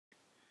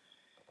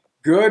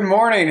Good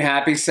morning.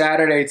 Happy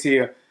Saturday to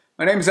you.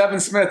 My name is Evan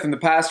Smith. I'm the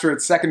pastor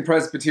at Second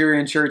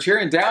Presbyterian Church here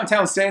in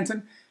downtown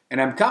Stanton, and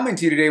I'm coming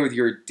to you today with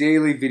your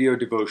daily video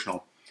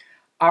devotional.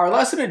 Our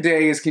lesson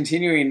today is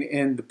continuing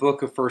in the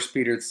book of 1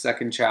 Peter, the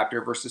second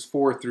chapter, verses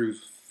 4 through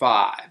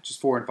 5,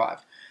 just 4 and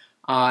 5.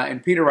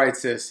 And Peter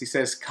writes this. He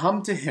says,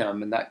 "Come to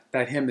him," and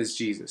that him is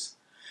Jesus.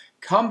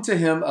 "Come to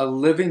him, a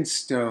living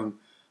stone,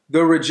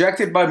 though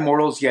rejected by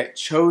mortals, yet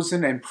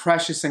chosen and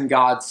precious in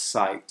God's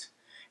sight.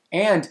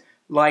 And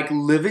like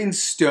living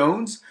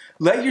stones,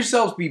 let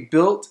yourselves be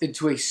built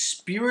into a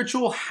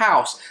spiritual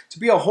house, to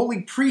be a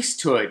holy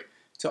priesthood,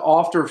 to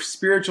offer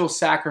spiritual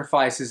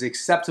sacrifices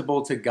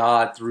acceptable to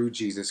God through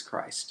Jesus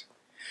Christ."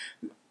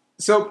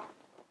 So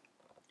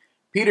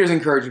Peter's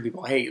encouraging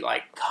people, hey,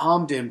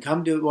 come to him,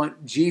 come to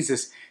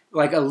Jesus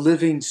like a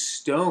living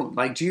stone.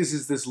 Like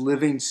Jesus is this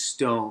living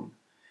stone.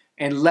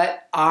 And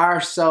let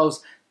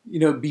ourselves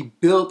be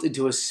built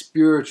into a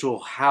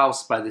spiritual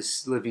house by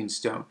this living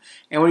stone.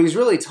 And what he's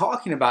really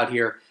talking about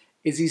here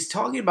is he's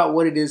talking about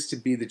what it is to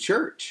be the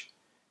church.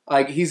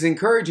 Like he's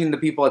encouraging the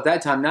people at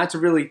that time not to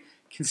really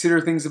consider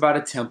things about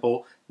a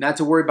temple, not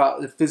to worry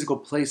about the physical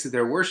place that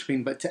they're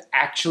worshiping, but to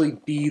actually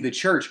be the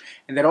church.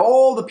 And that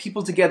all the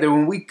people together,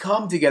 when we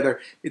come together,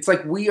 it's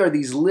like we are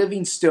these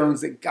living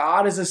stones that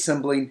God is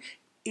assembling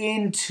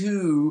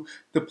into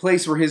the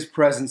place where his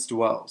presence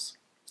dwells.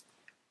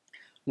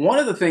 One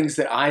of the things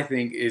that I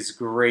think is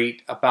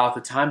great about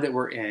the time that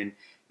we're in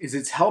is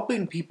it's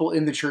helping people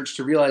in the church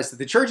to realize that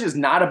the church is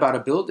not about a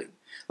building.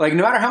 Like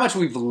no matter how much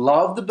we've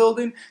loved the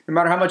building, no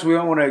matter how much we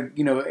don't want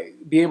to,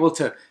 be able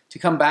to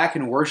come back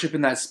and worship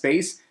in that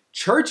space,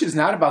 church is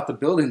not about the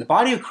building. The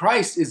body of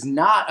Christ is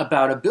not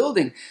about a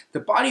building. The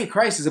body of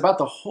Christ is about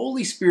the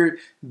Holy Spirit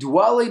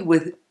dwelling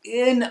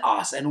within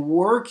us and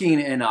working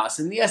in us.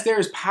 And yes, there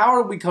is power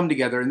when we come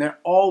together, and there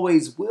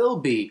always will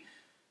be.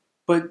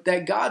 But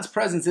that God's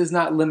presence is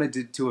not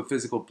limited to a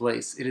physical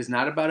place. It is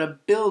not about a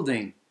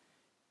building,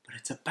 but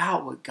it's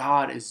about what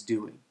God is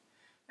doing.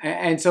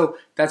 And so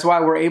that's why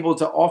we're able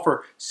to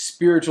offer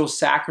spiritual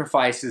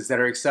sacrifices that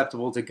are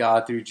acceptable to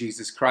God through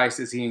Jesus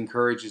Christ, as he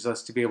encourages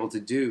us to be able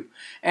to do.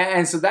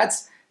 And so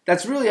that's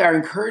really our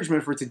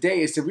encouragement for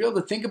today, is to be able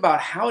to think about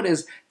how it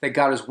is that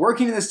God is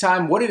working in this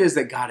time, what it is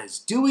that God is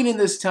doing in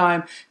this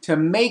time to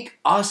make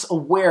us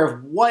aware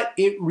of what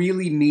it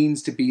really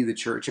means to be the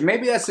church. And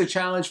maybe that's the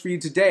challenge for you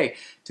today,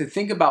 to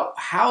think about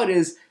how it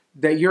is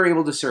that you're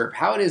able to serve,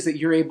 how it is that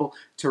you're able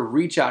to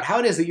reach out, how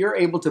it is that you're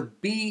able to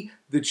be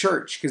the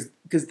church,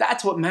 because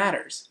that's what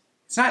matters.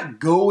 It's not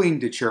going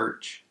to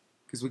church,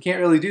 because we can't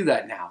really do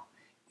that now.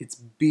 It's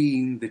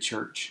being the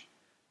church.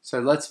 So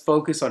let's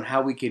focus on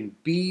how we can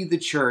be the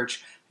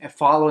church and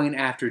following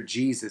after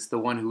Jesus, the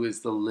one who is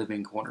the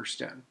living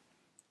cornerstone.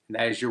 And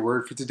that is your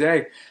word for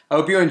today. I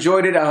hope you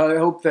enjoyed it. I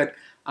hope that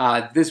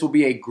this will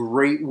be a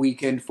great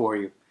weekend for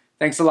you.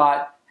 Thanks a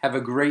lot. Have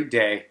a great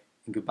day,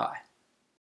 and goodbye.